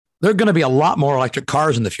There are going to be a lot more electric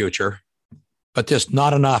cars in the future, but just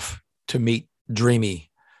not enough to meet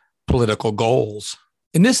dreamy political goals.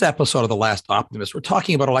 In this episode of The Last Optimist, we're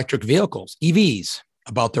talking about electric vehicles, EVs,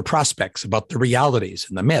 about their prospects, about the realities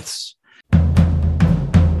and the myths.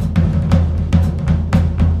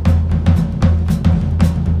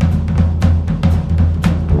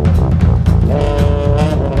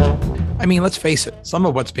 I mean, let's face it, some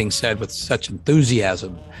of what's being said with such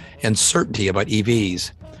enthusiasm and certainty about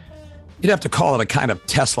EVs, you'd have to call it a kind of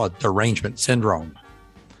Tesla derangement syndrome.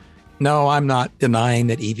 No, I'm not denying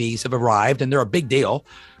that EVs have arrived and they're a big deal,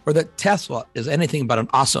 or that Tesla is anything but an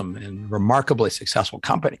awesome and remarkably successful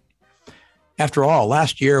company. After all,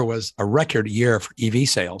 last year was a record year for EV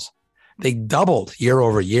sales. They doubled year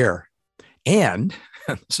over year. And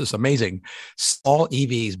this is amazing, all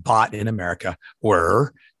EVs bought in America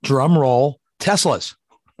were, drum roll, Teslas.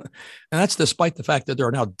 And that's despite the fact that there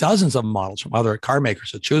are now dozens of models from other car makers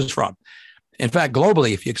to choose from. In fact,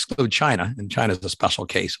 globally, if you exclude China, and China is a special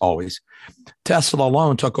case always, Tesla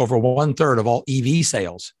alone took over 1/3 of all EV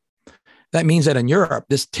sales. That means that in Europe,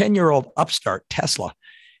 this 10-year-old upstart Tesla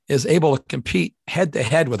is able to compete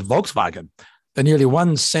head-to-head with Volkswagen, the nearly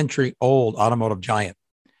 1 century-old automotive giant.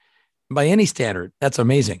 By any standard, that's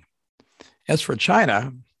amazing. As for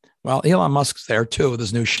China, well, Elon Musk's there too with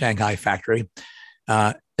his new Shanghai factory,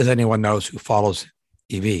 as anyone knows who follows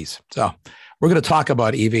EVs. So we're going to talk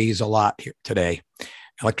about EVs a lot here today,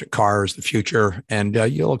 electric cars, the future, and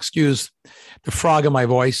you'll excuse the frog in my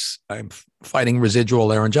voice. I'm fighting residual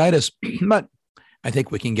laryngitis, but I think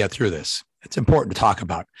we can get through this. It's important to talk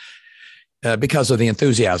about because of the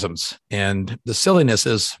enthusiasms and the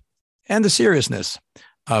sillinesses and the seriousness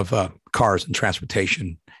of cars and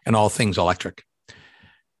transportation and all things electric.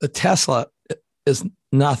 The Tesla is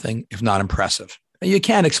nothing if not impressive. You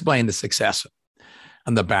can't explain the success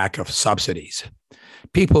on the back of subsidies.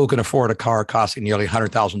 People who can afford a car costing nearly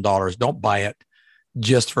 $100,000 don't buy it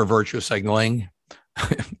just for virtue signaling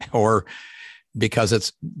or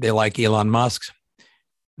because they like Elon Musk.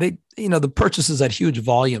 The purchases at huge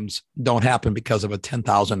volumes don't happen because of a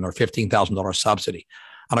 $10,000 or $15,000 subsidy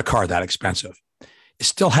on a car that expensive. It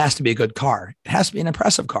still has to be a good car. It has to be an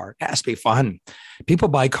impressive car. It has to be fun. People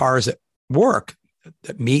buy cars that work,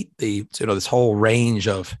 that meet this whole range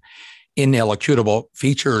of inelucutable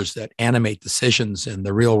features that animate decisions in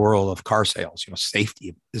the real world of car sales.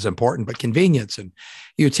 Safety is important, but convenience and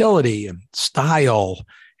utility and style,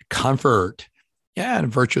 comfort,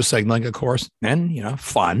 and virtue signaling, of course, and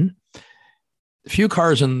fun. Few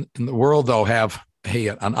cars in the world, though, have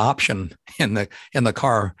an option in the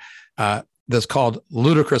car that's called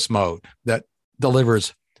ludicrous mode that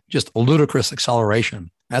delivers just ludicrous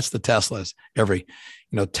acceleration. That's the Teslas. Every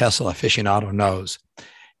Tesla aficionado knows.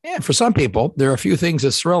 And for some people, there are a few things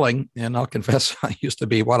that's thrilling, and I'll confess I used to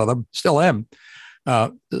be one of them, still am.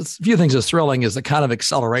 A few things that's thrilling is the kind of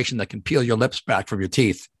acceleration that can peel your lips back from your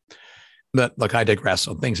teeth. But look, I digress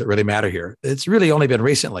on things that really matter here. It's really only been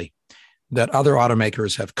recently that other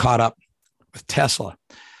automakers have caught up with Tesla,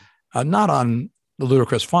 not on the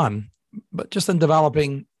ludicrous fun, but just in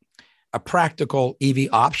developing a practical EV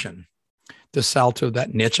option to sell to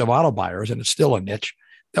that niche of auto buyers, and it's still a niche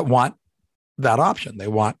that want that option. They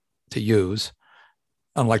want to use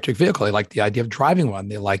an electric vehicle. They like the idea of driving one.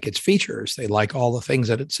 They like its features. They like all the things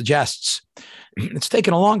that it suggests. It's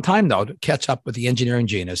taken a long time, though, to catch up with the engineering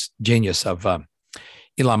genius of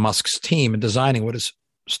Elon Musk's team in designing what is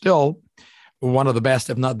still one of the best,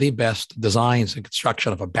 if not the best, designs and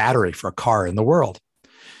construction of a battery for a car in the world.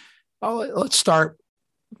 Well, let's start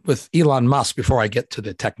with Elon Musk before I get to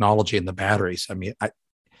the technology and the batteries. I mean,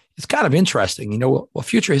 it's kind of interesting. Will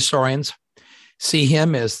future historians see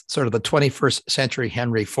him as sort of the 21st century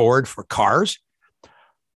Henry Ford for cars,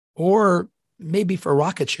 or maybe for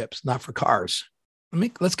rocket ships, not for cars?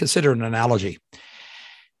 Let's consider an analogy.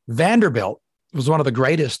 Vanderbilt was one of the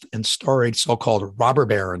greatest and storied so-called robber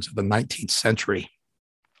barons of the 19th century.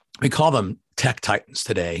 We call them tech titans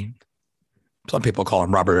today. Some people call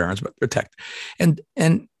them robber barons, but they're tech. And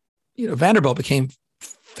Vanderbilt became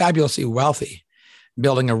fabulously wealthy,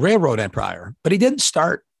 building a railroad empire. But he didn't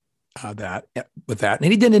start with that.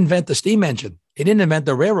 And he didn't invent the steam engine. He didn't invent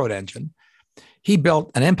the railroad engine. He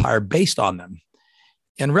built an empire based on them.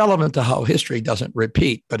 And relevant to how history doesn't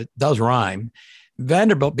repeat, but it does rhyme,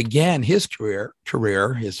 Vanderbilt began his career,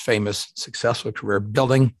 his famous, successful career,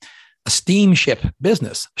 building a steamship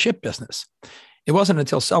business, ship business. It wasn't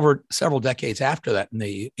until several decades after that, in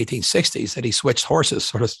the 1860s, that he switched horses,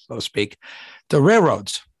 so to speak, to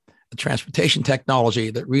railroads, a transportation technology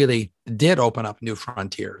that really did open up new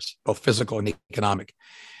frontiers, both physical and economic,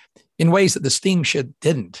 in ways that the steamship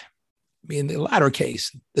didn't. In the latter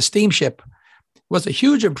case, the steamship was a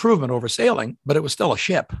huge improvement over sailing, but it was still a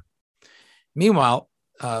ship. Meanwhile,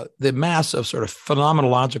 the massive sort of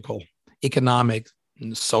phenomenological, economic,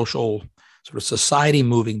 and social sort of society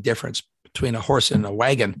moving difference between a horse and a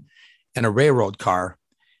wagon and a railroad car,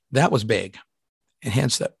 that was big. And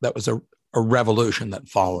hence that was a revolution that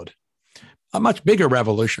followed. A much bigger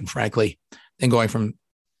revolution, frankly, than going from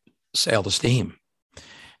sail to steam.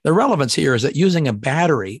 The relevance here is that using a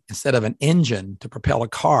battery instead of an engine to propel a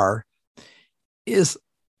car is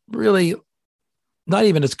really not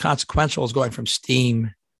even as consequential as going from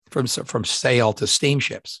sail to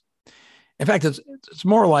steamships. In fact, it's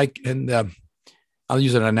more like I'll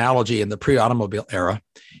use an analogy in the pre-automobile era.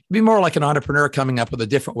 It'd be more like an entrepreneur coming up with a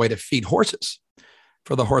different way to feed horses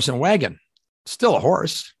for the horse and wagon. Still a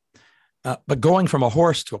horse, but going from a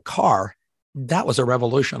horse to a car, that was a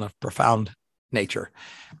revolution of profound nature.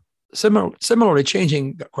 Similarly,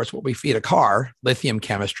 changing, of course, what we feed a car, lithium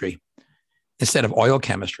chemistry, instead of oil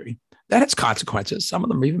chemistry, that has consequences. Some of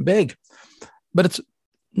them are even big, but it's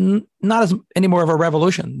not as any more of a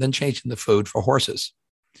revolution than changing the food for horses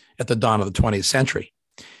at the dawn of the 20th century.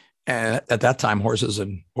 And at that time, horses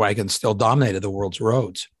and wagons still dominated the world's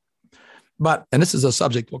roads. But, and this is a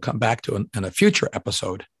subject we'll come back to in a future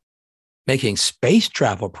episode, making space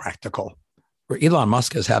travel practical, where Elon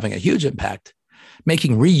Musk is having a huge impact,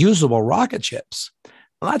 making reusable rocket ships.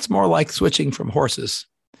 Well, that's more like switching from horses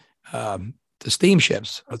to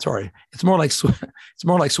steamships. Oh, sorry, it's more like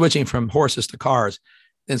switching from horses to cars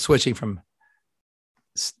than switching from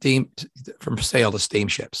sail to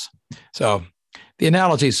steamships. So the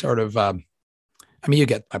analogy sort of, you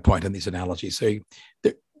get my point in these analogies. So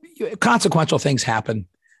consequential things happen,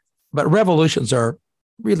 but revolutions are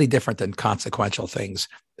really different than consequential things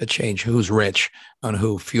that change who's rich and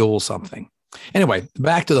who fuels something. Anyway,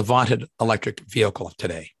 back to the vaunted electric vehicle of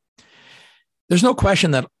today. There's no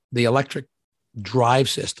question that the electric drive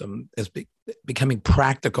system is becoming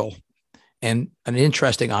practical and an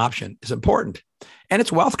interesting option is important. And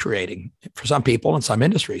it's wealth creating for some people in some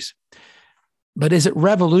industries. But is it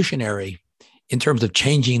revolutionary in terms of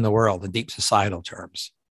changing the world in deep societal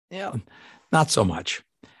terms? Yeah, not so much.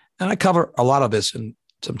 And I cover a lot of this in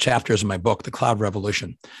some chapters in my book, The Cloud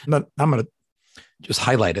Revolution. But I'm going to just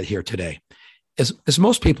highlight it here today. As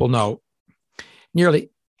most people know, nearly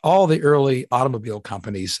all the early automobile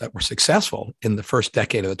companies that were successful in the first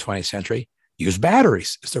decade of the 20th century used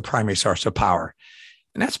batteries as their primary source of power.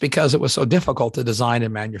 And that's because it was so difficult to design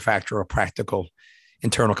and manufacture a practical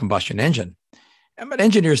internal combustion engine. But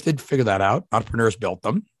engineers did figure that out. Entrepreneurs built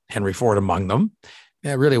them, Henry Ford among them.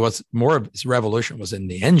 It really was more of his revolution was in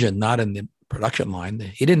the engine, not in the production line.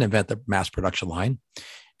 He didn't invent the mass production line.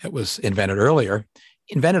 It was invented earlier.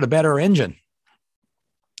 He invented a better engine,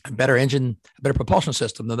 a better propulsion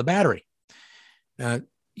system than the battery.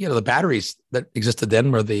 The batteries that existed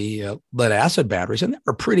then were the lead acid batteries, and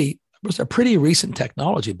it was a pretty recent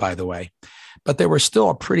technology, by the way, but they were still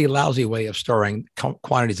a pretty lousy way of storing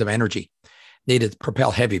quantities of energy needed to propel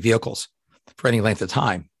heavy vehicles for any length of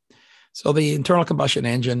time. So the internal combustion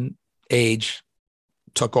engine age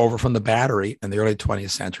took over from the battery in the early 20th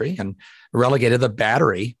century and relegated the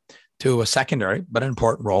battery to a secondary but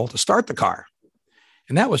important role to start the car.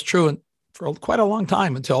 And that was true for quite a long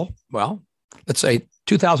time until, well, let's say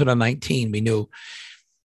 2019, we knew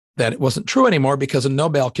that it wasn't true anymore because the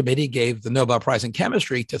Nobel Committee gave the Nobel Prize in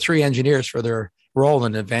Chemistry to 3 engineers for their role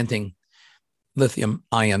in inventing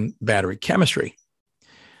lithium-ion battery chemistry.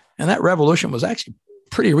 And that revolution was actually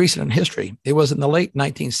pretty recent in history. It was in the late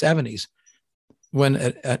 1970s when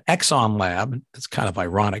an Exxon lab, it's kind of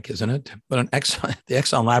ironic, isn't it? But the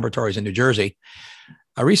Exxon laboratories in New Jersey,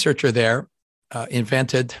 a researcher there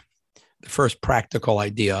invented the first practical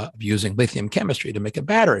idea of using lithium chemistry to make a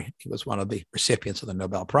battery. He was one of the recipients of the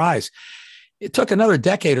Nobel Prize. It took another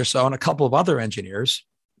decade or so and a couple of other engineers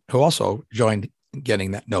who also joined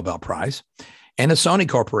getting that Nobel Prize and a Sony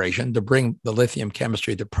Corporation to bring the lithium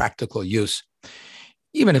chemistry to practical use,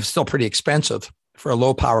 even if it's still pretty expensive for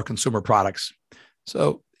low power consumer products.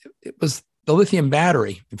 So it was the lithium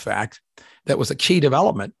battery, in fact, that was a key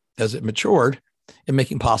development as it matured in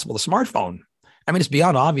making possible the smartphone. I mean, it's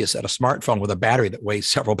beyond obvious that a smartphone with a battery that weighs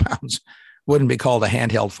several pounds wouldn't be called a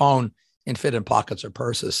handheld phone and fit in pockets or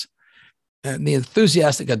purses. And the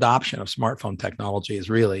enthusiastic adoption of smartphone technology is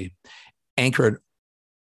really anchored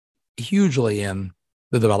hugely in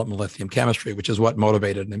the development of lithium chemistry, which is what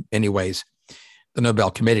motivated, in many ways, the Nobel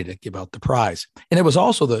Committee to give out the prize. And it was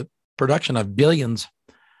also the production of billions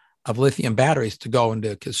of lithium batteries to go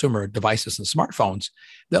into consumer devices and smartphones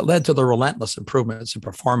that led to the relentless improvements in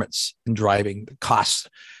performance in driving the costs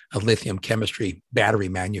of lithium chemistry battery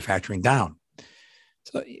manufacturing down.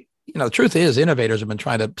 So, the truth is, innovators have been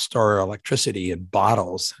trying to store electricity in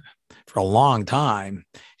bottles for a long time.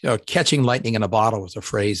 Catching lightning in a bottle was a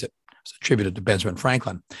phrase that was attributed to Benjamin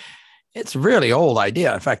Franklin. It's a really old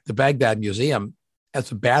idea. In fact, the Baghdad Museum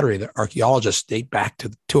has a battery that archaeologists date back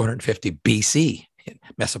to 250 BC in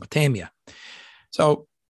Mesopotamia. So,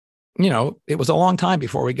 it was a long time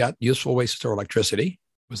before we got useful ways to store electricity.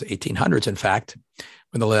 It was the 1800s, in fact,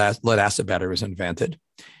 when the lead acid battery was invented.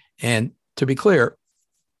 And to be clear,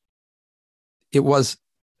 it was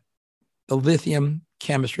the lithium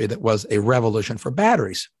chemistry that was a revolution for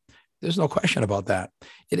batteries. There's no question about that.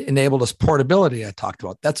 It enabled us portability, I talked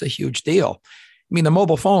about. That's a huge deal. I mean, the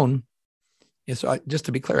mobile phone, is, just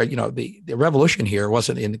to be clear, the revolution here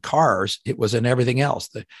wasn't in cars, it was in everything else.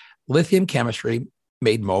 The lithium chemistry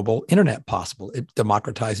made mobile internet possible. It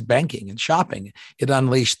democratized banking and shopping. It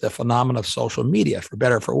unleashed the phenomenon of social media, for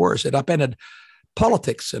better or for worse. It upended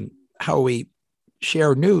politics and how we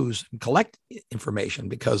share news and collect information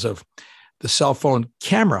because of the cell phone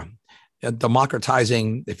camera, and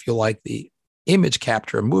democratizing, if you like, the image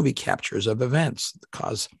capture, movie captures of events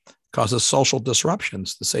that causes social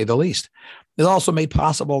disruptions, to say the least. It also made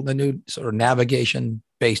possible the new sort of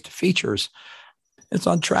navigation-based features. It's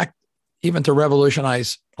on track even to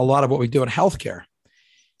revolutionize a lot of what we do in healthcare.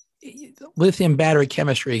 Lithium battery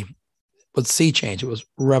chemistry was sea change. It was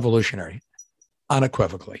revolutionary,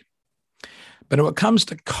 unequivocally. But when it comes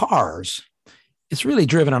to cars, it's really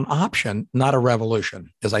driven an option, not a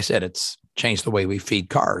revolution. As I said, it's changed the way we feed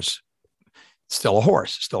cars. It's still a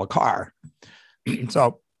horse, still a car.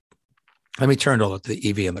 So let me turn to the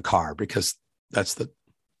EV in the car, because that's the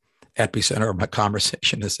epicenter of my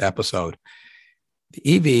conversation this episode.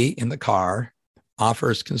 The EV in the car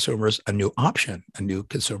offers consumers a new option, a new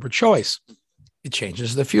consumer choice. It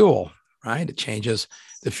changes the fuel, right? It changes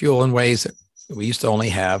the fuel in ways that we used to only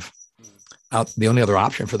have. The only other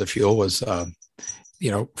option for the fuel was,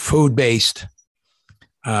 food-based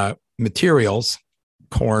materials,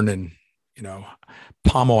 corn and,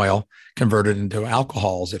 palm oil converted into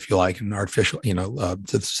alcohols, if you like, and artificial,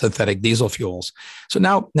 synthetic diesel fuels. So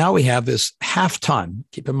now we have this half-ton.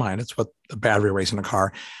 Keep in mind, it's what the battery weighs in a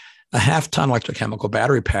car, a half-ton electrochemical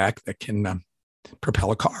battery pack that can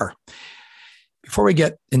propel a car. Before we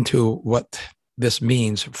get into what this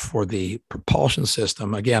means for the propulsion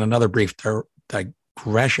system, again, another brief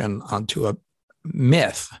digression onto a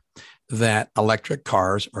myth that electric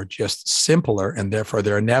cars are just simpler and therefore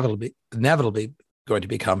they're inevitably going to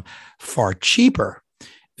become far cheaper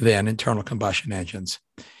than internal combustion engines.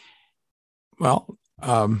 Well,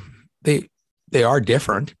 they are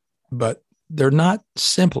different, but they're not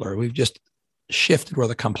simpler. We've just shifted where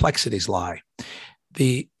the complexities lie.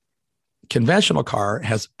 The conventional car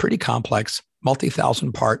has a pretty complex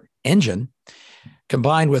multi-thousand part engine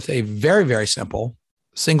combined with a very, very simple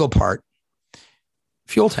single part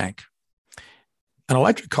fuel tank. An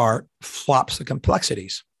electric car flops the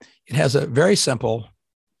complexities. It has a very simple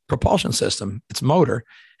propulsion system. Its motor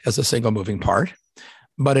has a single moving part,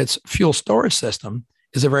 but its fuel storage system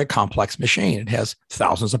is a very complex machine. It has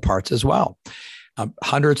thousands of parts as well.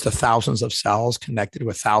 Hundreds to thousands of cells connected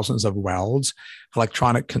with thousands of welds,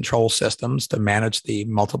 electronic control systems to manage the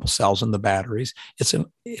multiple cells in the batteries.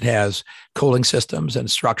 It has cooling systems and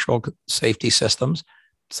structural safety systems.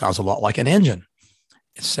 Sounds a lot like an engine.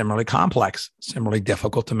 It's similarly complex, similarly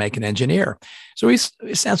difficult to make an engineer. So we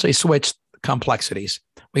essentially switched complexities.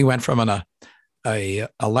 We went from a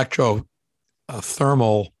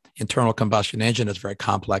thermal internal combustion engine that's very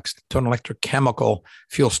complex to an electrochemical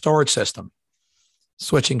fuel storage system,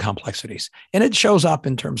 switching complexities. And it shows up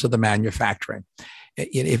in terms of the manufacturing.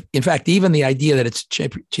 In fact, even the idea that it's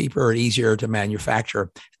cheaper or easier to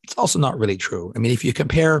manufacture, it's also not really true. I mean, if you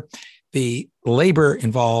compare the labor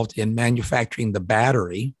involved in manufacturing the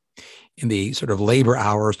battery in the sort of labor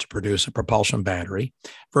hours to produce a propulsion battery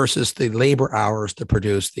versus the labor hours to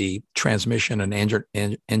produce the transmission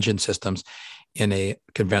and engine systems in a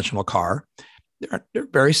conventional car, they're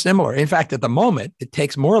very similar. In fact, at the moment, it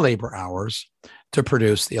takes more labor hours to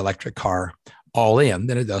produce the electric car all in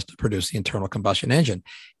than it does to produce the internal combustion engine.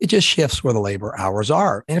 It just shifts where the labor hours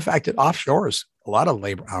are. And in fact, it offshores a lot of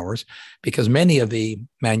labor hours because many of the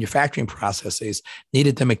manufacturing processes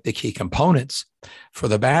needed to make the key components for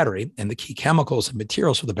the battery and the key chemicals and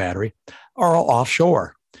materials for the battery are all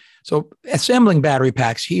offshore. So assembling battery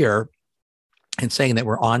packs here and saying that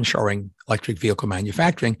we're onshoring electric vehicle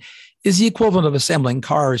manufacturing is the equivalent of assembling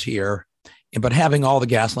cars here, but having all the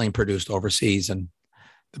gasoline produced overseas and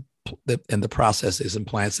the processes and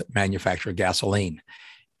plants that manufacture gasoline.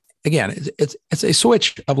 Again, it's a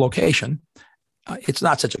switch of location. It's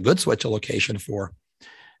not such a good switch of location for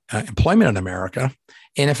employment in America.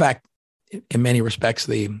 And in fact, in many respects,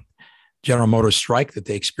 the General Motors strike that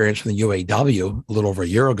they experienced from the UAW a little over a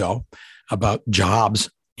year ago about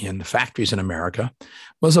jobs in factories in America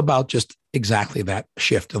was about just exactly that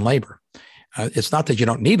shift in labor. It's not that you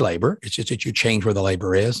don't need labor. It's just that you change where the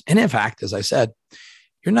labor is. And in fact, as I said,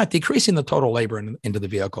 you're not decreasing the total labor into the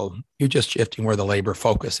vehicle. You're just shifting where the labor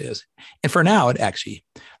focus is. And for now, electric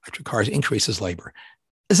cars increases labor.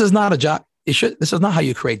 This is not a job. This is not how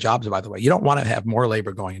you create jobs, by the way. You don't want to have more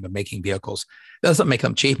labor going into making vehicles. That doesn't make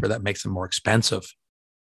them cheaper. That makes them more expensive.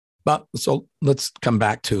 But so let's come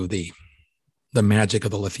back to the magic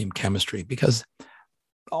of the lithium chemistry, because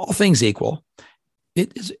all things equal,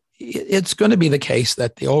 it's going to be the case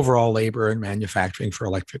that the overall labor in manufacturing for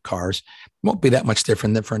electric cars won't be that much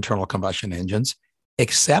different than for internal combustion engines,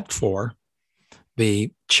 except for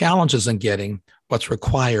the challenges in getting what's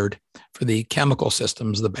required for the chemical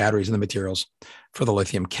systems, the batteries and the materials for the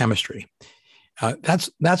lithium chemistry.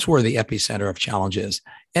 That's where the epicenter of challenge is.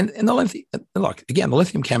 And the lithium, look, again, the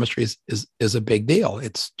lithium chemistry is a big deal.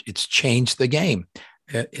 It's changed the game.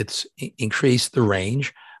 It's increased the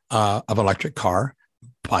range of an electric car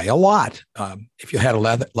by a lot. If you had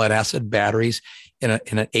lead acid batteries in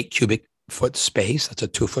an 8 cubic foot space, that's a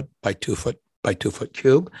 2 foot by 2 foot by 2 foot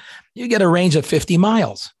cube, you get a range of 50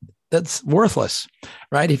 miles. That's worthless,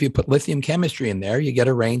 right? If you put lithium chemistry in there, you get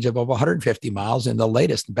a range of over 150 miles in the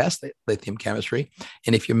latest, best lithium chemistry.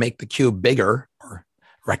 And if you make the cube bigger, or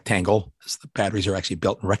rectangle, as the batteries are actually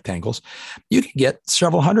built in rectangles, you can get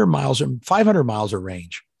several hundred miles or 500 miles of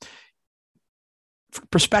range. For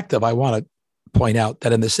perspective, I want to point out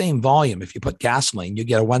that in the same volume, if you put gasoline, you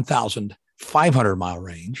get a 1,500 mile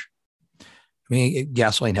range. I mean,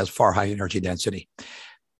 gasoline has far higher energy density.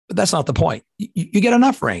 But that's not the point. You get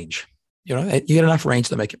enough range, you get enough range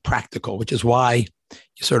to make it practical, which is why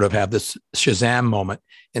you sort of have this Shazam moment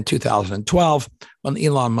in 2012 when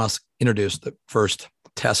Elon Musk introduced the first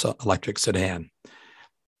Tesla electric sedan.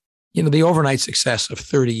 The overnight success of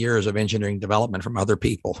 30 years of engineering development from other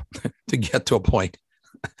people to get to a point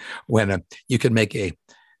when you can make a,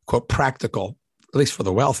 quote, practical, at least for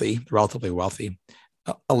the wealthy, relatively wealthy,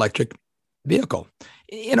 electric vehicle.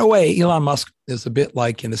 In a way, Elon Musk is a bit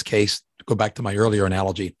like, in this case, to go back to my earlier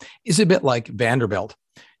analogy, is a bit like Vanderbilt,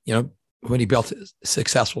 when he built a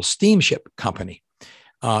successful steamship company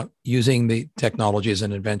using the technologies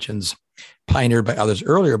and inventions pioneered by others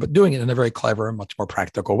earlier, but doing it in a very clever and much more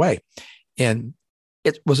practical way. And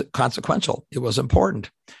it was consequential. It was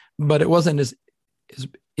important, but it wasn't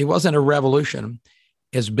a revolution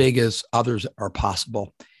as big as others are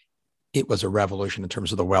possible. It was a revolution in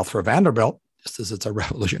terms of the wealth for Vanderbilt, just as it's a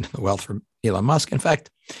revolution in the wealth for Elon Musk. In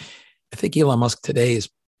fact, I think Elon Musk today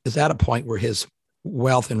is at a point where his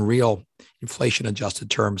wealth in real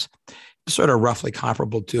inflation-adjusted terms is sort of roughly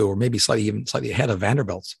comparable to, or maybe slightly ahead of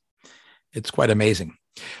Vanderbilt's. It's quite amazing.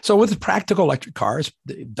 So with practical electric cars,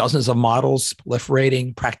 dozens of models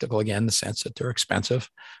proliferating, practical again, in the sense that they're expensive,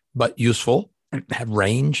 but useful, have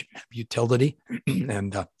range, have utility,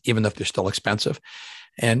 and even if they're still expensive.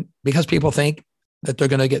 And because people think that they're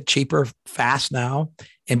going to get cheaper fast now,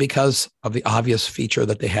 and because of the obvious feature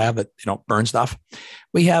that they have that they don't burn stuff,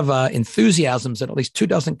 we have enthusiasms in at least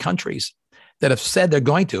 24 countries that have said they're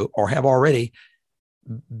going to or have already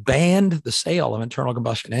banned the sale of internal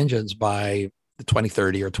combustion engines by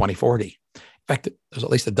 2030 or 2040. In fact, there's at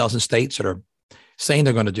least a dozen states that are saying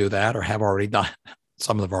they're going to do that or have already done.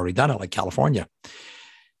 Some of them have already done it, like California.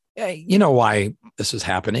 You know why this is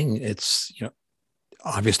happening? It's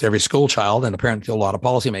obvious to every school child, and apparently to a lot of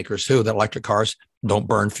policymakers too, that electric cars don't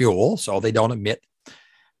burn fuel, so they don't emit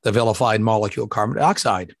the vilified molecule carbon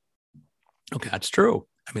dioxide. Okay, that's true.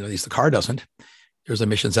 I mean, at least the car doesn't. There's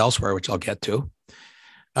emissions elsewhere, which I'll get to.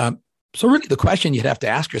 So really the question you'd have to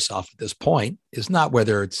ask yourself at this point is not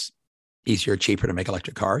whether it's easier or cheaper to make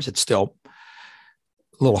electric cars. It's still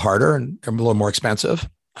a little harder and a little more expensive.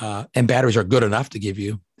 And batteries are good enough to give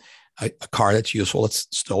you a car that's useful. It's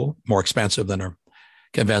still more expensive than a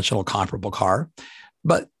conventional comparable car.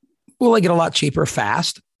 But will they get a lot cheaper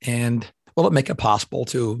fast? And will it make it possible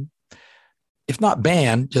to, if not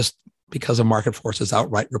ban, just because of market forces,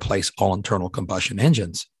 outright replace all internal combustion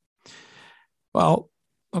engines? Well,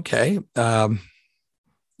 okay.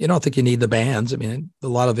 You don't think you need the bans. I mean, a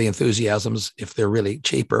lot of the enthusiasms, if they're really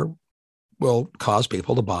cheaper, will cause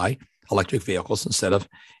people to buy electric vehicles instead of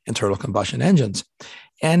internal combustion engines.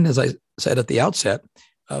 And as I said at the outset,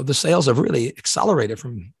 the sales have really accelerated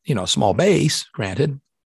from, a small base, granted,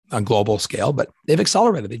 on global scale, but they've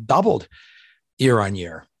accelerated. They've doubled year on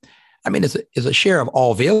year. I mean, as a share of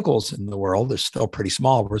all vehicles in the world, they're still pretty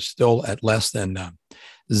small. We're still at less than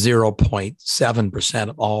 0.7%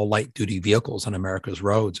 of all light-duty vehicles on America's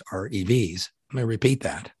roads are EVs. Let me repeat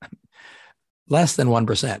that. Less than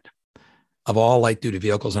 1% of all light-duty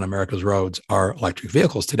vehicles on America's roads are electric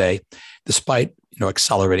vehicles today, despite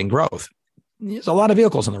accelerating growth. There's a lot of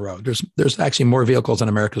vehicles on the road. There's actually more vehicles on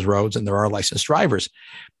America's roads than there are licensed drivers.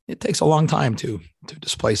 It takes a long time to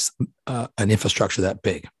displace an infrastructure that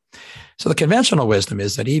big. So the conventional wisdom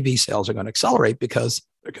is that EV sales are going to accelerate because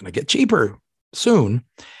they're going to get cheaper soon.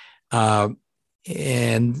 And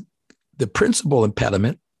the principal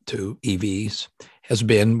impediment to EVs has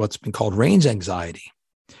been what's been called range anxiety.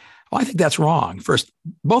 Well, I think that's wrong. First,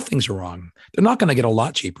 both things are wrong. They're not going to get a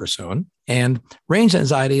lot cheaper soon. And range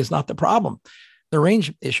anxiety is not the problem. The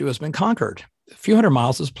range issue has been conquered. A few hundred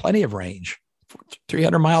miles is plenty of range.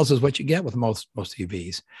 300 miles is what you get with most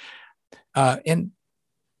EVs. And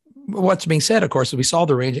what's being said, of course, is we solve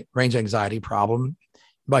the range anxiety problem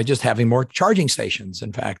by just having more charging stations.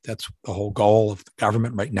 In fact, that's the whole goal of the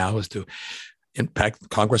government right now is to, in fact,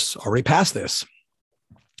 Congress already passed this.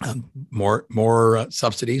 More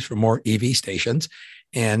subsidies for more EV stations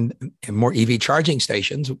and more EV charging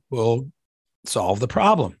stations will solve the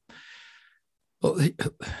problem. Well,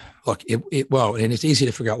 look, it won't, and it's easy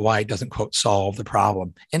to figure out why it doesn't, quote, solve the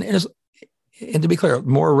problem. And to be clear,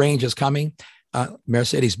 more range is coming.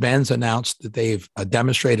 Mercedes-Benz announced that they've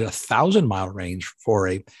demonstrated 1,000-mile range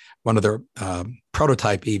for one of their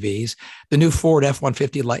prototype EVs. The new Ford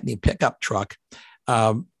F-150 Lightning pickup truck,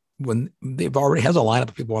 when they've already has a lineup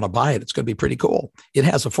of people want to buy it, it's going to be pretty cool. It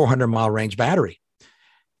has a 400-mile range battery.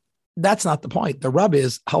 That's not the point. The rub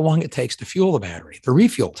is how long it takes to fuel the battery, the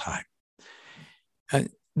refuel time.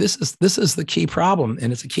 This is the key problem,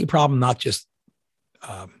 and it's a key problem not just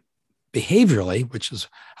behaviorally, which is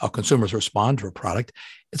how consumers respond to a product.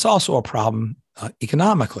 It's also a problem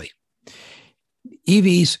economically.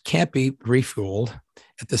 EVs can't be refueled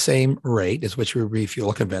at the same rate as which we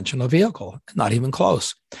refuel a conventional vehicle, not even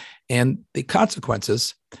close. And the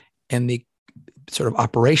consequences and the sort of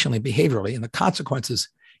operationally, behaviorally, and the consequences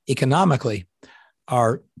economically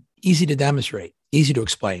are easy to demonstrate, easy to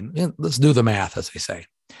explain. Let's do the math, as they say.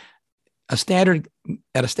 At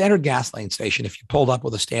a standard gasoline station, if you pulled up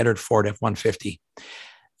with a standard Ford F-150,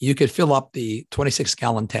 you could fill up the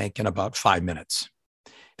 26-gallon tank in about 5 minutes.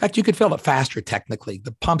 In fact, you could fill it faster technically.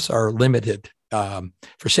 The pumps are limited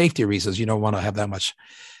for safety reasons. You don't want to have that much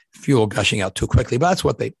fuel gushing out too quickly, but that's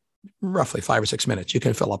what roughly 5 or 6 minutes, you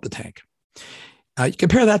can fill up the tank. You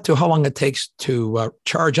compare that to how long it takes to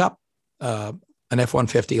charge up an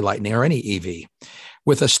F-150 Lightning or any EV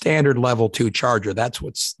with a standard level 2 charger. That's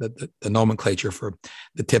what's the nomenclature for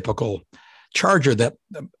the typical charger that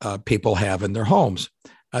people have in their homes.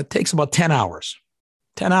 It takes about 10 hours.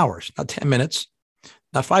 10 hours, not 10 minutes,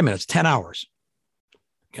 not 5 minutes, 10 hours.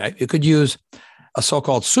 Okay, you could use a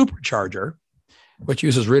so-called supercharger, which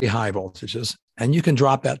uses really high voltages, and you can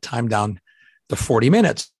drop that time down to 40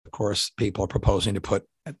 minutes. Of course, people are proposing to put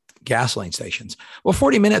at gasoline stations. Well,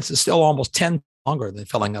 40 minutes is still almost 10 longer than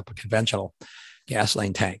filling up a conventional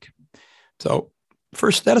gasoline tank. So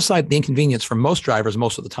first, set aside the inconvenience for most drivers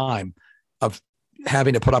most of the time of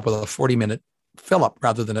having to put up with a 40-minute fill-up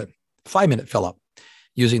rather than a 5-minute fill-up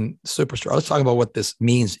using supercharger. Let's talk about what this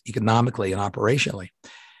means economically and operationally.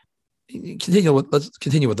 Let's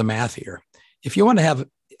continue with the math here. If you want to have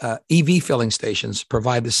EV filling stations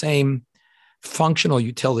provide the same functional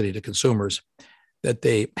utility to consumers that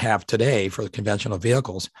they have today for the conventional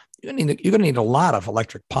vehicles, you're going to need a lot of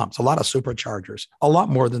electric pumps, a lot of superchargers, a lot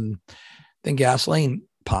more than gasoline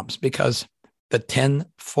pumps, because the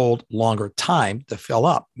 10-fold longer time to fill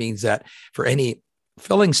up means that for any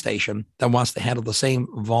filling station that wants to handle the same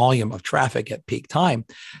volume of traffic at peak time,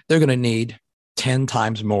 they're going to need 10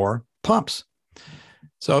 times more pumps.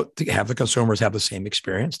 So to have the consumers have the same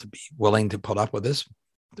experience, to be willing to put up with this,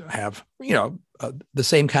 to have the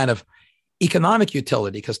same kind of economic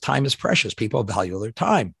utility, because time is precious. People value their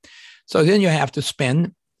time. So then you have to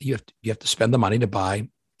spend the money to buy,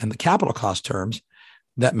 in the capital cost terms,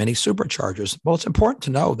 that many superchargers. Well, it's important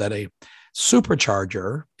to know that a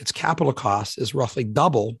supercharger, its capital cost is roughly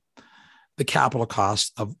double the capital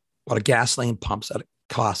cost of what a gasoline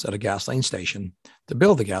costs at a gasoline station to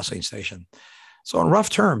build the gasoline station. So in rough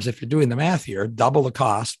terms, if you're doing the math here, double the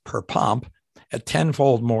cost per pump at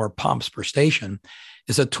 10-fold more pumps per station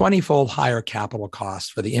is a 20-fold higher capital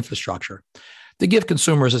cost for the infrastructure to give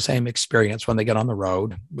consumers the same experience when they get on the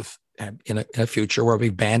road in a future where we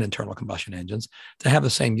ban internal combustion engines, to have the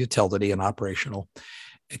same utility and operational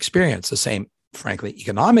experience, the same frankly,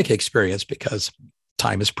 economic experience because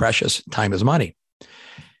time is precious, time is money.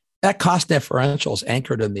 That cost differential is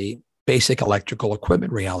anchored in the basic electrical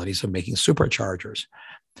equipment realities of making superchargers.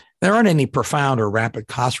 There aren't any profound or rapid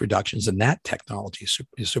cost reductions in that technology,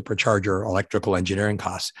 supercharger electrical engineering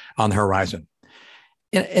costs on the horizon.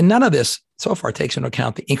 And none of this so far takes into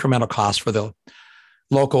account the incremental cost for the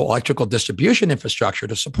local electrical distribution infrastructure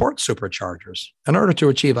to support superchargers. In order to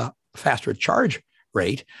achieve a faster charge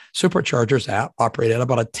rate, superchargers operate at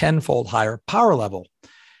about a 10-fold higher power level.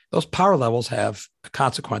 Those power levels have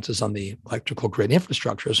consequences on the electrical grid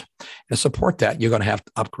infrastructures. And to support that, you're going to have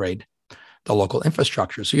to upgrade the local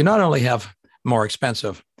infrastructure. So you not only have more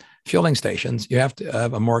expensive fueling stations, you have to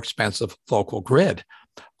have a more expensive local grid.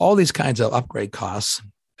 All these kinds of upgrade costs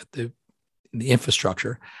in the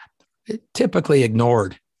infrastructure are typically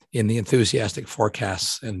ignored in the enthusiastic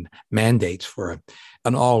forecasts and mandates for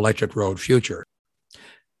an all-electric road future.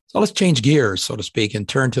 So let's change gears, so to speak, and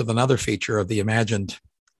turn to another feature of the imagined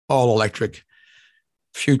all-electric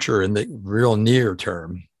future in the real near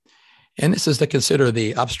term. And this is to consider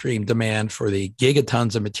the upstream demand for the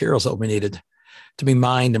gigatons of materials that will be needed to be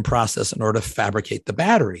mined and processed in order to fabricate the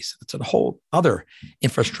batteries. It's a whole other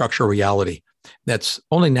infrastructure reality that's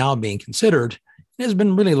only now being considered and has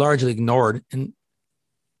been really largely ignored. And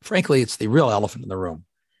frankly, it's the real elephant in the room.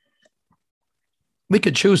 We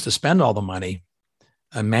could choose to spend all the money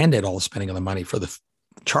and mandate all the spending of the money for the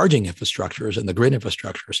charging infrastructures and the grid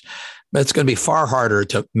infrastructures, but it's going to be far harder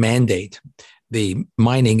to mandate the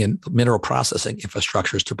mining and mineral processing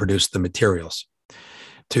infrastructures to produce the materials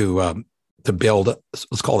to build,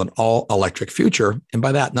 let's call it an all-electric future. And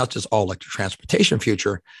by that, not just all-electric transportation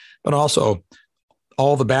future, but also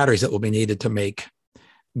all the batteries that will be needed to make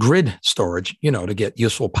grid storage, to get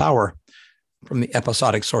useful power from the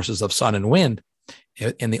episodic sources of sun and wind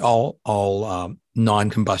in the all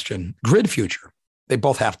non-combustion grid future. They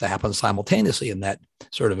both have to happen simultaneously in that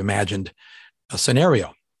sort of imagined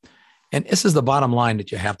scenario. And this is the bottom line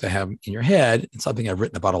that you have to have in your head, and something I've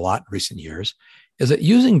written about a lot in recent years, is that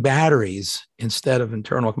using batteries instead of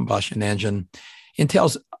internal combustion engine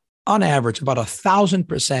entails, on average, about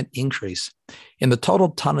 1,000% increase in the total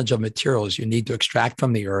tonnage of materials you need to extract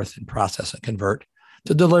from the earth and process and convert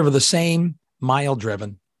to deliver the same mile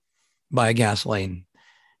driven by a gasoline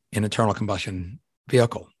and internal combustion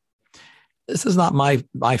vehicle. This is not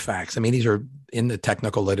my facts. I mean, these are in the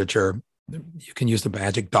technical literature. You can use the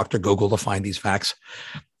magic Dr. Google to find these facts.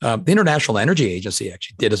 The International Energy Agency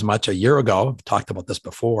actually did as much a year ago. I've talked about this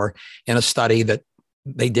before. In a study that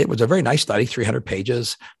they did, was a very nice study, 300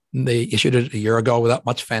 pages. They issued it a year ago without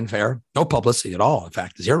much fanfare, no publicity at all. In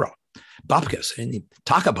fact, zero. Bupkis. And you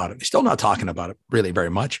talk about it. They're still not talking about it really very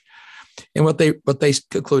much. And what they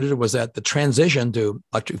concluded was that the transition to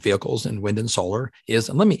electric vehicles and wind and solar is,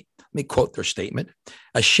 and let me quote their statement,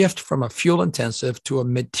 a shift from a fuel-intensive to a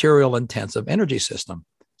material-intensive energy system,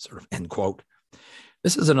 sort of end quote.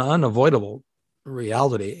 This is an unavoidable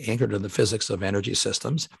reality anchored in the physics of energy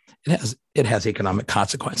systems. It has economic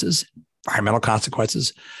consequences, environmental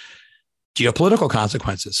consequences, geopolitical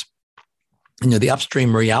consequences. And the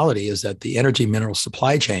upstream reality is that the energy mineral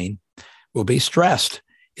supply chain will be stressed.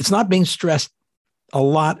 It's not being stressed a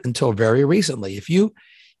lot until very recently. If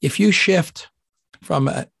you shift from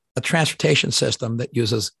a transportation system that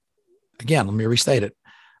uses, again, let me restate it,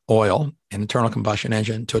 oil and internal combustion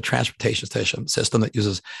engine to a transportation system that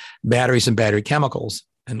uses batteries and battery chemicals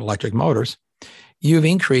and electric motors, you've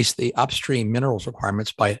increased the upstream minerals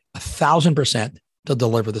requirements by 1,000% to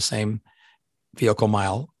deliver the same vehicle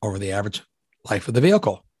mile over the average life of the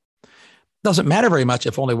vehicle. Doesn't matter very much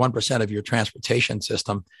if only 1% of your transportation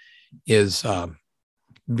system is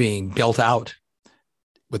being built out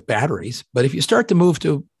with batteries. But if you start to move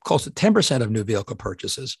to close to 10% of new vehicle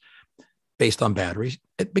purchases based on batteries,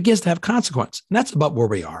 it begins to have consequence. And that's about where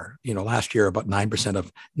we are. Last year, about 9%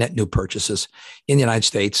 of net new purchases in the United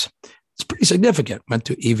States. It's pretty significant, went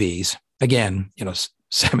to EVs. Again,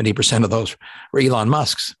 70% of those were Elon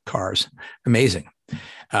Musk's cars. Amazing.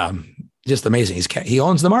 Just amazing. He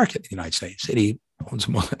owns the market in the United States, and he owns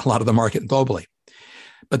a lot of the market globally.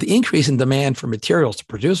 But the increase in demand for materials to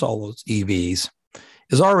produce all those EVs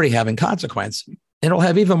is already having consequence, and it'll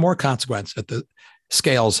have even more consequence at the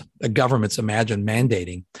scales the governments imagine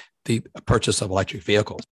mandating the purchase of electric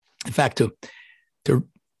vehicles. In fact, to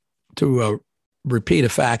repeat a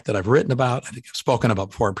fact that I've written about, I think I've spoken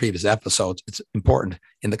about before in previous episodes, it's important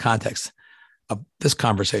in the context of this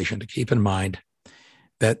conversation to keep in mind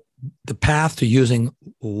that the path to using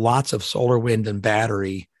lots of solar, wind, and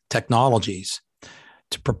battery technologies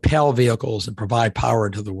to propel vehicles and provide power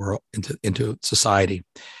into the world, into society,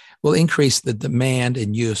 will increase the demand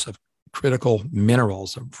and use of critical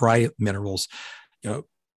minerals, a variety of minerals,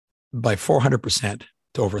 by 400%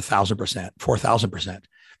 to over 1,000%, 4,000%,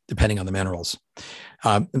 depending on the minerals.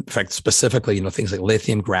 In fact, specifically, things like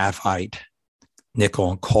lithium, graphite,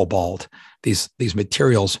 nickel, and cobalt, these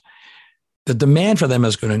materials, the demand for them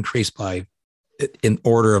is going to increase by, in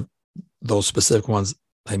order of those specific ones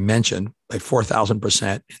I mentioned, by 4,000%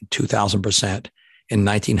 and 2,000% and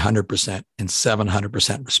 1,900% and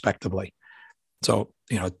 700% respectively. So,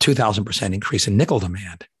 2,000% increase in nickel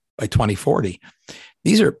demand by 2040.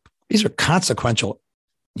 These are consequential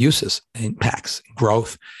uses, impacts,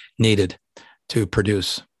 growth needed to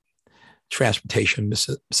produce transportation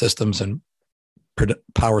systems and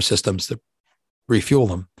power systems to refuel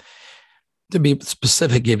them. To be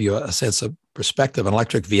specific, give you a sense of perspective, an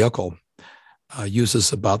electric vehicle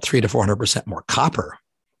uses about 300 to 400% more copper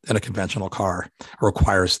than a conventional car, or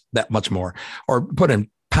requires that much more. Or put in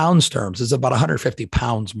pounds terms, is about 150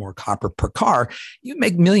 pounds more copper per car. You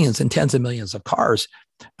make millions and tens of millions of cars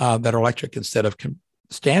that are electric instead of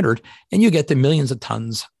standard, and you get to millions of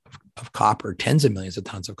tons of copper, tens of millions of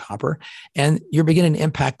tons of copper, and you're beginning to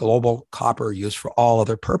impact global copper use for all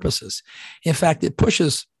other purposes. In fact, it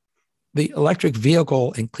pushes the electric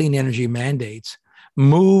vehicle and clean energy mandates,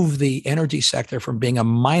 move the energy sector from being a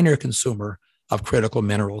minor consumer of critical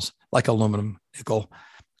minerals like aluminum, nickel,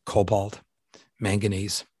 cobalt,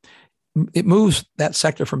 manganese. It moves that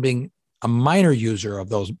sector from being a minor user of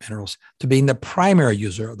those minerals to being the primary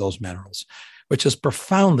user of those minerals, which is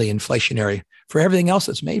profoundly inflationary for everything else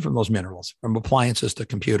that's made from those minerals, from appliances to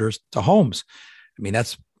computers to homes. I mean,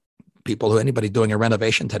 that's anybody doing a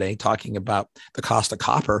renovation today talking about the cost of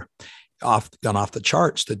copper gone off the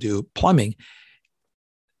charts to do plumbing.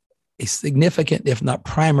 A significant, if not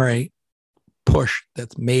primary, push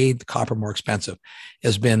that's made copper more expensive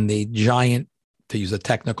has been the giant, to use a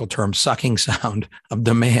technical term, sucking sound of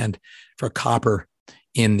demand for copper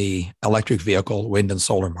in the electric vehicle, wind, and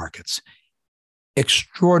solar markets.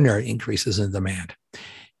 Extraordinary increases in demand.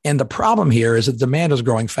 And the problem here is that demand is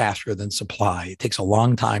growing faster than supply. It takes a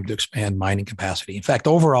long time to expand mining capacity. In fact,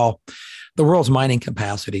 overall, the world's mining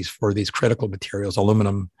capacities for these critical materials,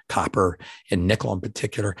 aluminum, copper, and nickel in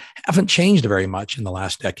particular, haven't changed very much in the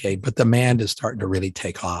last decade, but demand is starting to really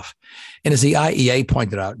take off. And as the IEA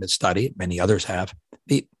pointed out in its study, many others have,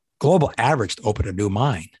 the global average to open a new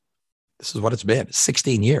mine, this is what it's been,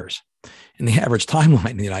 16 years. And the average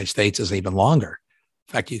timeline in the United States is even longer.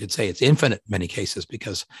 In fact, you could say it's infinite in many cases,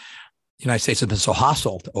 because the United States has been so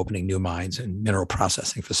hostile to opening new mines and mineral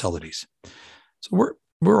processing facilities. So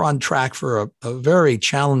we're on track for a very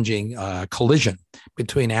challenging collision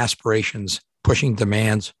between aspirations pushing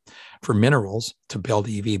demands for minerals to build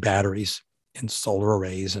EV batteries and solar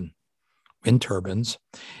arrays and wind turbines,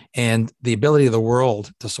 and the ability of the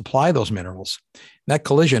world to supply those minerals. That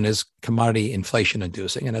collision is commodity inflation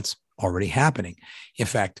inducing, and it's already happening. In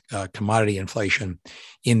fact, commodity inflation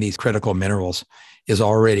in these critical minerals is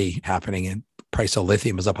already happening, and the price of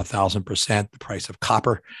lithium is up 1,000%. The price of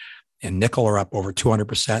copper and nickel are up over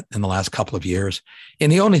 200% in the last couple of years.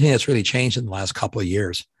 And the only thing that's really changed in the last couple of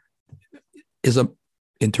years is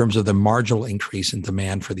in terms of the marginal increase in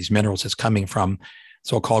demand for these minerals is coming from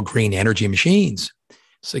so-called green energy machines,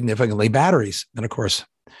 significantly batteries, and of course,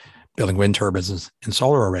 building wind turbines and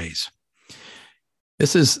solar arrays.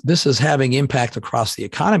 This is having impact across the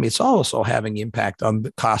economy. It's also having impact on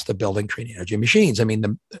the cost of building clean energy machines. I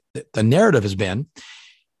mean, the narrative has been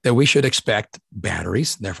that we should expect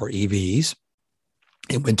batteries, therefore EVs,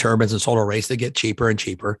 and wind turbines and solar arrays to get cheaper and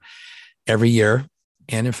cheaper every year.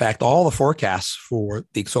 And in fact, all the forecasts for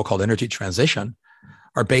the so-called energy transition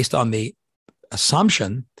are based on the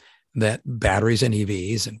assumption that batteries and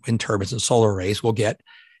EVs and wind turbines and solar arrays will get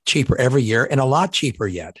cheaper every year, and a lot cheaper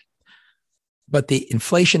yet. But the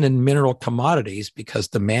inflation in mineral commodities, because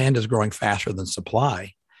demand is growing faster than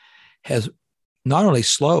supply, has not only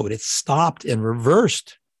slowed, it's stopped and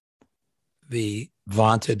reversed the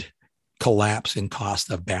vaunted collapse in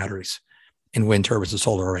cost of batteries and wind turbines and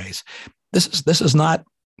solar arrays. This has not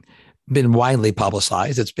been widely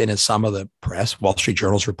publicized. It's been in some of the press. Wall Street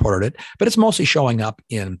Journal's reported it, but it's mostly showing up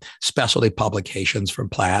in specialty publications from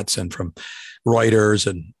Platts and from Reuters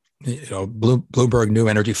and Bloomberg New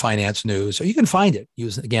Energy Finance News. So you can find it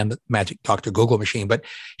using, again, the magic Dr. Google machine. But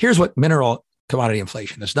here's what mineral commodity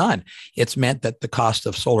inflation has done. It's meant that the cost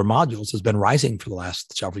of solar modules has been rising for the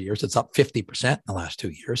last several years. It's up 50% in the last 2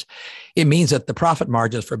 years. It means that the profit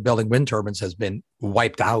margins for building wind turbines has been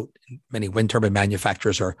wiped out. Many wind turbine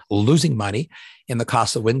manufacturers are losing money, and the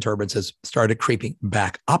cost of wind turbines has started creeping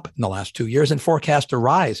back up in the last 2 years and forecast to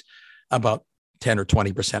rise about 10 or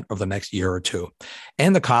 20% over the next year or two.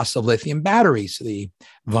 And the cost of lithium batteries, the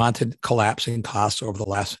vaunted collapsing costs over the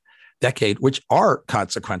last decade, which are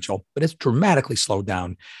consequential, but it's dramatically slowed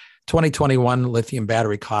down. 2021 lithium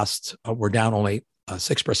battery costs were down only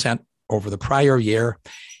 6% over the prior year,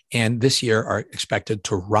 and this year are expected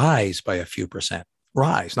to rise by a few percent.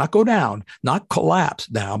 Rise, not go down, not collapse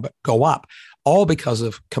down, but go up, all because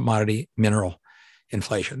of commodity mineral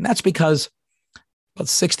inflation. That's because about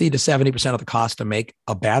 60 to 70% of the cost to make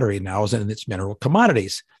a battery now is in its mineral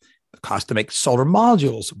commodities. The cost to make solar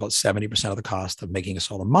modules, about 70% of the cost of making a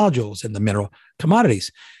solar module is in the mineral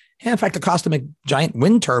commodities. And in fact, the cost to make giant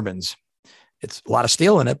wind turbines, it's a lot of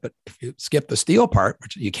steel in it, but if you skip the steel part,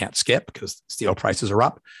 which you can't skip because steel prices are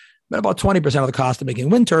up, but about 20% of the cost of making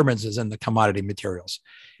wind turbines is in the commodity materials.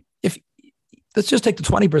 Let's just take the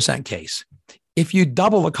 20% case. If you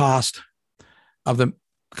double the cost of the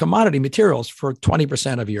commodity materials for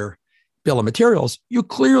 20% of your bill of materials, you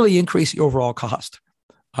clearly increase the overall cost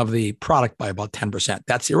of the product by about 10%.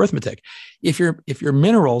 That's the arithmetic. If your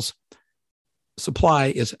minerals supply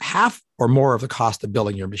is half or more of the cost of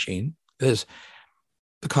building your machine, is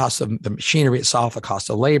the cost of the machinery itself, the cost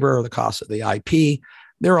of labor, the cost of the IP,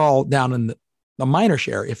 they're all down in the minor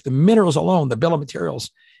share. If the minerals alone, the bill of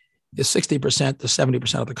materials is 60% to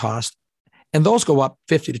 70% of the cost, and those go up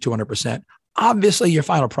 50 to 200%, obviously your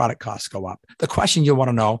final product costs go up. The question you want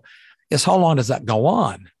to know is how long does that go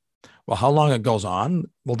on? Well, how long it goes on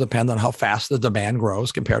will depend on how fast the demand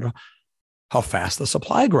grows compared to how fast the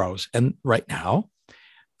supply grows. And right now,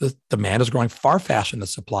 the demand is growing far faster than the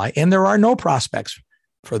supply, and there are no prospects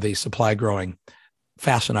for the supply growing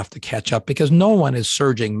fast enough to catch up because no one is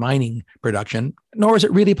surging mining production, nor is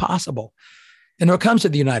it really possible. And when it comes to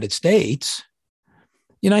the United States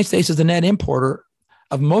is the net importer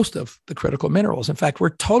of most of the critical minerals. In fact, we're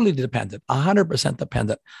totally dependent, 100%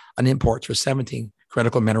 dependent on imports for 17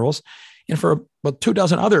 critical minerals. And for about 2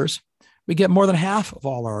 dozen others, we get more than half of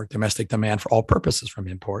all our domestic demand for all purposes from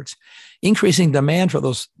imports. Increasing demand for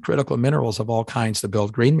those critical minerals of all kinds to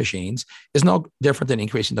build green machines is no different than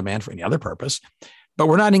increasing demand for any other purpose. But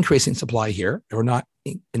we're not increasing supply here. We're not,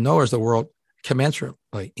 nor is the world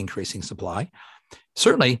commensurately increasing supply.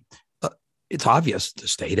 Certainly, it's obvious to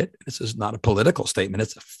state it. This is not a political statement.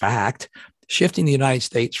 It's a fact. Shifting the United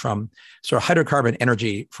States from sort of hydrocarbon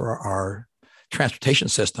energy for our transportation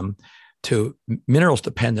system to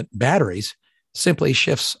minerals-dependent batteries simply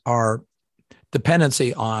shifts our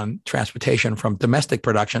dependency on transportation from domestic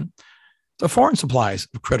production to foreign supplies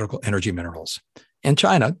of critical energy minerals. And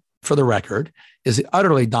China, for the record, is the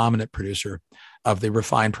utterly dominant producer of the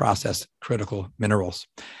refined processed critical minerals.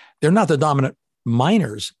 They're not the dominant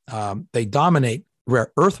miners. They dominate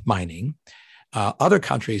rare earth mining. Other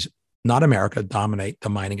countries, not America, dominate the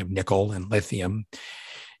mining of nickel and lithium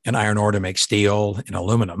and iron ore to make steel and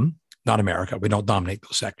aluminum. Not America. We don't dominate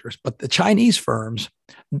those sectors. But the Chinese firms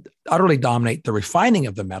utterly dominate the refining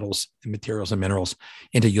of the metals and materials and minerals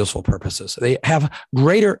into useful purposes. They have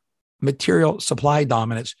greater material supply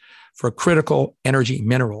dominance for critical energy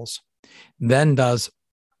minerals than does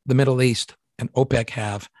the Middle East and OPEC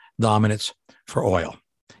have dominance for oil.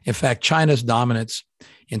 In fact, China's dominance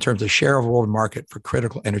in terms of share of world market for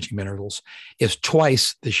critical energy minerals is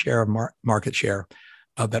twice the share of market share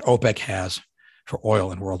that OPEC has for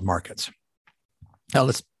oil in world markets. Now,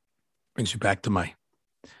 this brings you back to my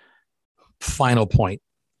final point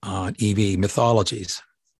on EV mythologies,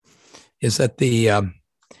 is that the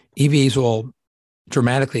EVs will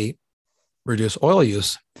dramatically reduce oil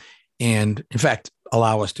use and, in fact,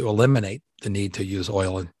 allow us to eliminate the need to use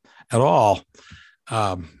oil at all.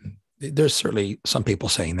 There's certainly some people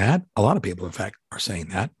saying that. A lot of people, in fact, are saying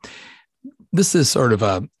that. This is sort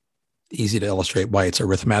of easy to illustrate why it's a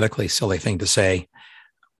arithmetically silly thing to say.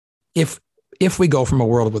 If we go from a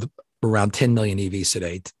world with around 10 million EVs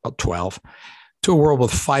today, about 12, to a world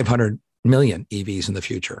with 500 million EVs in the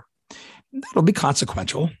future, that'll be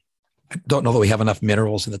consequential. I don't know that we have enough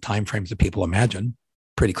minerals in the timeframes that people imagine.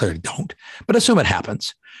 Pretty clearly don't. But assume it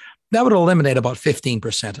happens. That would eliminate about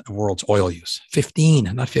 15% of the world's oil use.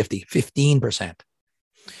 15, not 50, 15%.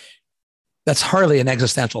 That's hardly an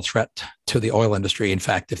existential threat to the oil industry. In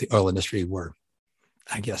fact, if the oil industry were,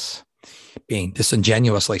 I guess, being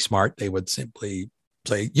disingenuously smart, they would simply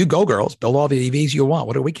say, you go, girls, build all the EVs you want.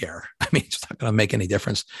 What do we care? I mean, it's not going to make any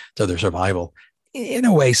difference to their survival. In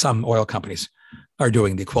a way, some oil companies are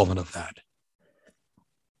doing the equivalent of that.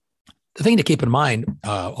 The thing to keep in mind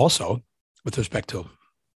also, with respect to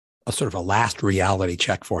a sort of a last reality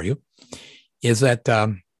check for you, is that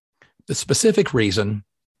the specific reason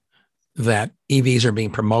that EVs are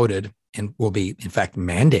being promoted and will be, in fact,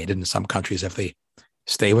 mandated in some countries if they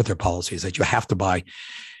stay with their policies that you have to buy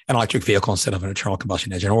an electric vehicle instead of an internal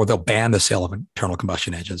combustion engine, or they'll ban the sale of internal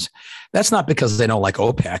combustion engines. That's not because they don't like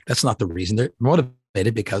OPEC. That's not the reason. They're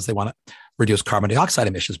motivated because they want to reduce carbon dioxide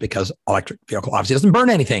emissions, because electric vehicle obviously doesn't burn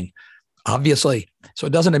anything, obviously. So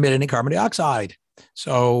it doesn't emit any carbon dioxide.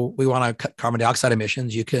 So we want to cut carbon dioxide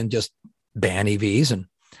emissions. You can just ban EVs and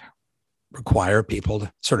require people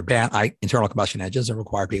to sort of ban internal combustion engines and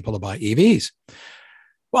require people to buy EVs.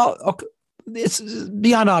 Well, okay, it's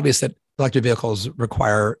beyond obvious that electric vehicles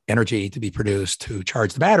require energy to be produced to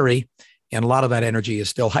charge the battery. And a lot of that energy is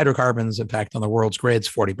still hydrocarbons. In fact, on the world's grids,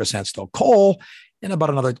 40% still coal, and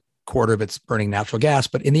about another quarter of it's burning natural gas.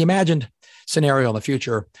 But in the imagined scenario in the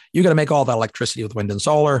future, you're going to make all that electricity with wind and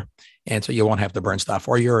solar. And so you won't have to burn stuff.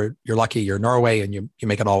 Or you're lucky, you're Norway and you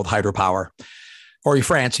make it all with hydropower. Or you're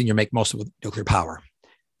France and you make most of it with nuclear power.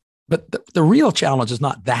 But the real challenge is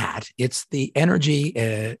not that. It's the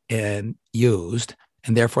energy used,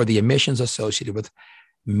 and therefore the emissions associated with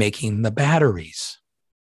making the batteries.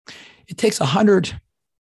 It takes 100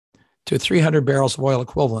 to 300 barrels of oil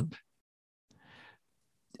equivalent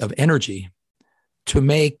of energy to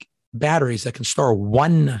make batteries that can store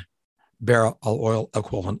 1 barrel of oil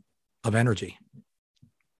equivalent of energy.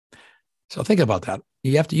 So think about that.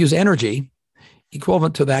 You have to use energy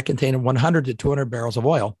equivalent to that containing 100 to 200 barrels of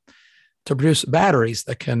oil to produce batteries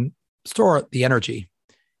that can store the energy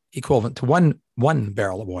equivalent to one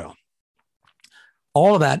barrel of oil.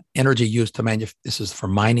 All of that energy used to manufacture, this is for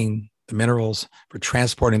mining the minerals, for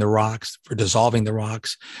transporting the rocks, for dissolving the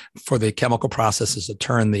rocks, for the chemical processes that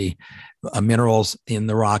turn the minerals in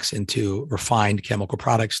the rocks into refined chemical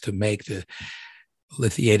products, to make the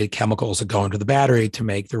lithiated chemicals that go into the battery, to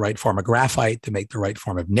make the right form of graphite, to make the right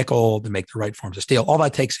form of nickel, to make the right forms of steel. All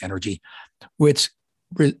that takes energy, which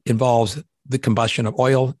involves the combustion of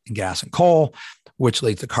oil and gas and coal, which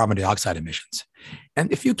leads to carbon dioxide emissions.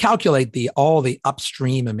 And if you calculate all the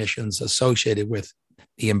upstream emissions associated with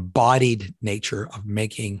the embodied nature of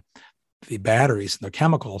making the batteries and their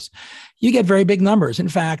chemicals, you get very big numbers. In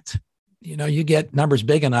fact, you get numbers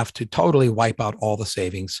big enough to totally wipe out all the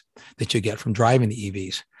savings that you get from driving the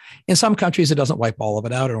EVs. In some countries, it doesn't wipe all of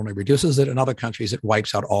it out. It only reduces it. In other countries, it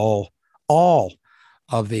wipes out all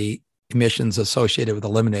of the emissions associated with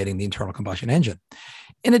eliminating the internal combustion engine.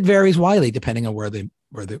 And it varies widely depending on where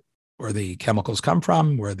the chemicals come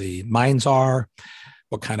from, where the mines are,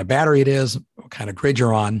 what kind of battery it is, what kind of grid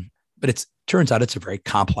you're on. But it turns out it's a very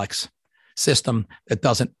complex system that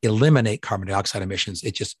doesn't eliminate carbon dioxide emissions.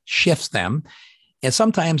 It just shifts them. And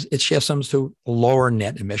sometimes it shifts them to lower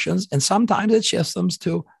net emissions. And sometimes it shifts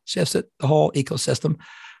the whole ecosystem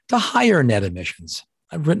to higher net emissions.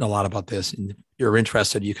 I've written a lot about this. And if you're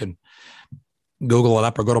interested, you can Google it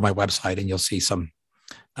up or go to my website and you'll see some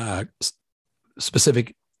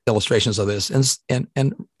specific illustrations of this and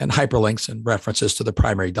hyperlinks and references to the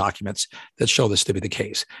primary documents that show this to be the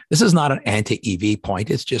case. This is not an anti-EV point.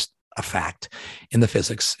 It's just a fact in the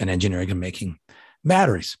physics and engineering of making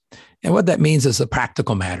batteries. And what that means as a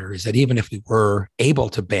practical matter is that even if we were able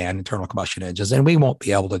to ban internal combustion engines, and we won't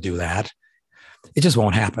be able to do that, it just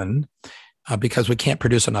won't happen because we can't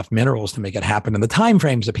produce enough minerals to make it happen in the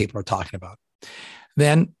timeframes that people are talking about.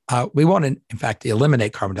 Then we won't, in fact,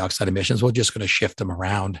 eliminate carbon dioxide emissions. We're just going to shift them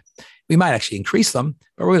around. We might actually increase them,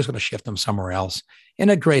 but we're just going to shift them somewhere else in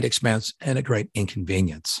a great expense and a great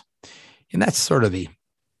inconvenience. And that's sort of the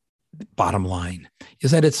bottom line,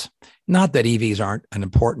 is that it's not that EVs aren't an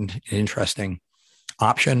important and interesting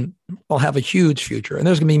option. Will have a huge future, and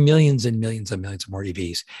there's going to be millions and millions and millions of more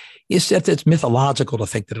EVs. It's just it's mythological to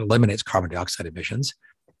think that it eliminates carbon dioxide emissions.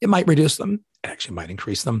 It might reduce them. It actually might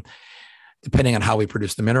increase them, depending on how we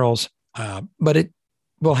produce the minerals. But it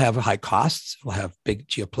will have high costs. It will have big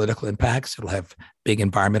geopolitical impacts. It'll have big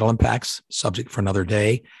environmental impacts, subject for another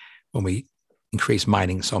day when we increase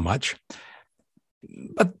mining so much.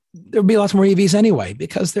 But there'll be lots more EVs anyway,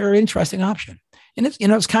 because they're an interesting option. And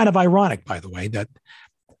it's kind of ironic, by the way,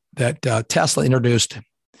 that Tesla introduced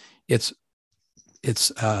its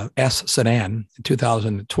S sedan in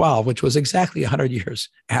 2012, which was exactly 100 years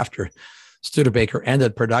after Studebaker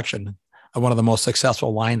ended production of one of the most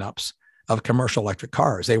successful lineups of commercial electric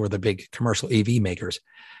cars. They were the big commercial EV makers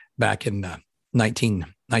back in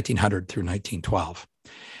 1900 through 1912.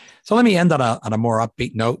 So let me end on a more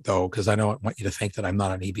upbeat note, though, because I don't want you to think that I'm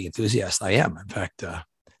not an EV enthusiast. I am. In fact, I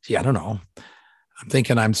don't know. I'm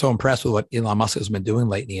thinking I'm so impressed with what Elon Musk has been doing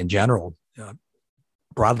lately in general,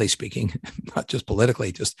 broadly speaking, not just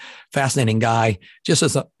politically, just fascinating guy, just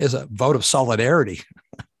as a vote of solidarity.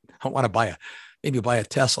 I want to maybe buy a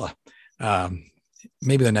Tesla.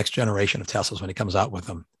 Maybe the next generation of Teslas when he comes out with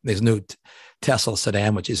them. his new Tesla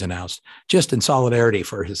sedan, which he's announced, just in solidarity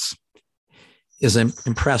for his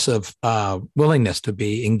impressive willingness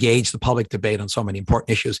to engage the public debate on so many important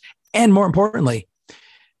issues, and more importantly,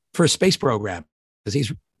 for a space program, because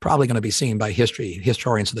he's probably going to be seen by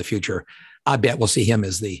historians of the future. I bet we'll see him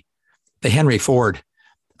as the Henry Ford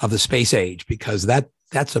of the space age, because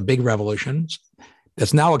that's a big revolution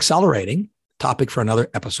that's now accelerating. Topic for another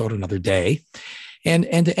episode, another day. And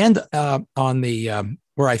to end on the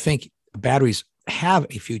where I think batteries have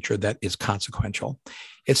a future that is consequential,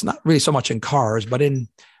 it's not really so much in cars, but in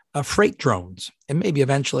freight drones and maybe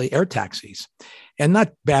eventually air taxis. And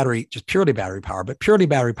not just purely battery power, but purely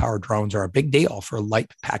battery powered drones are a big deal for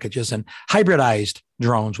light packages, and hybridized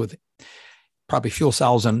drones with probably fuel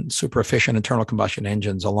cells and super efficient internal combustion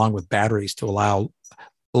engines, along with batteries to allow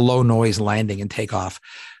low noise landing and takeoff.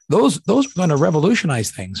 Those are going to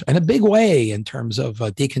revolutionize things in a big way in terms of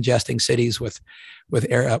decongesting cities with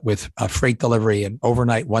freight delivery and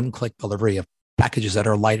overnight one-click delivery of packages that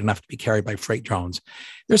are light enough to be carried by freight drones.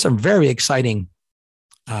 There's some very exciting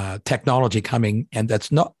technology coming, and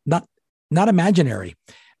that's not imaginary.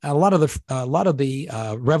 A lot of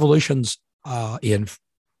the revolutions in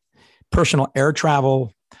personal air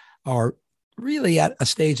travel are really at a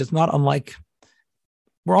stage that's not unlike.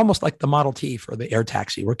 We're almost like the Model T for the air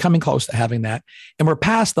taxi. We're coming close to having that. And we're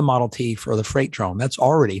past the Model T for the freight drone. That's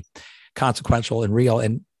already consequential and real.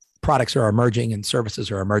 And products are emerging and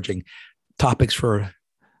services are emerging. Topics for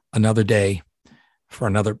another day, for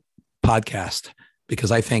another podcast,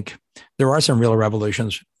 because I think there are some real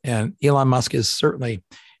revolutions. And Elon Musk is certainly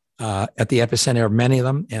at the epicenter of many of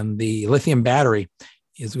them. And the lithium battery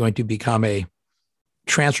is going to become a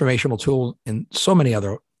transformational tool in so many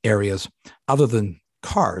other areas other than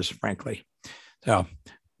cars, frankly. So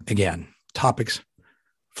again, topics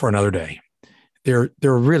for another day. There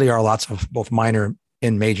really are lots of both minor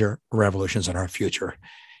and major revolutions in our future.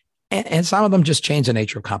 And some of them just change the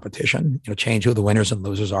nature of competition, change who the winners and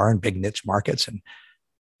losers are in big niche markets and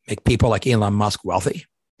make people like Elon Musk wealthy.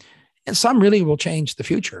 And some really will change the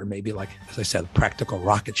future, maybe like, as I said, practical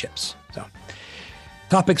rocket ships. So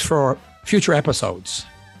topics for future episodes,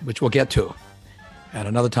 which we'll get to at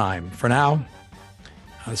another time. For now,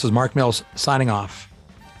 this is Mark Mills signing off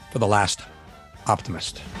for The Last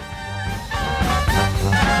Optimist.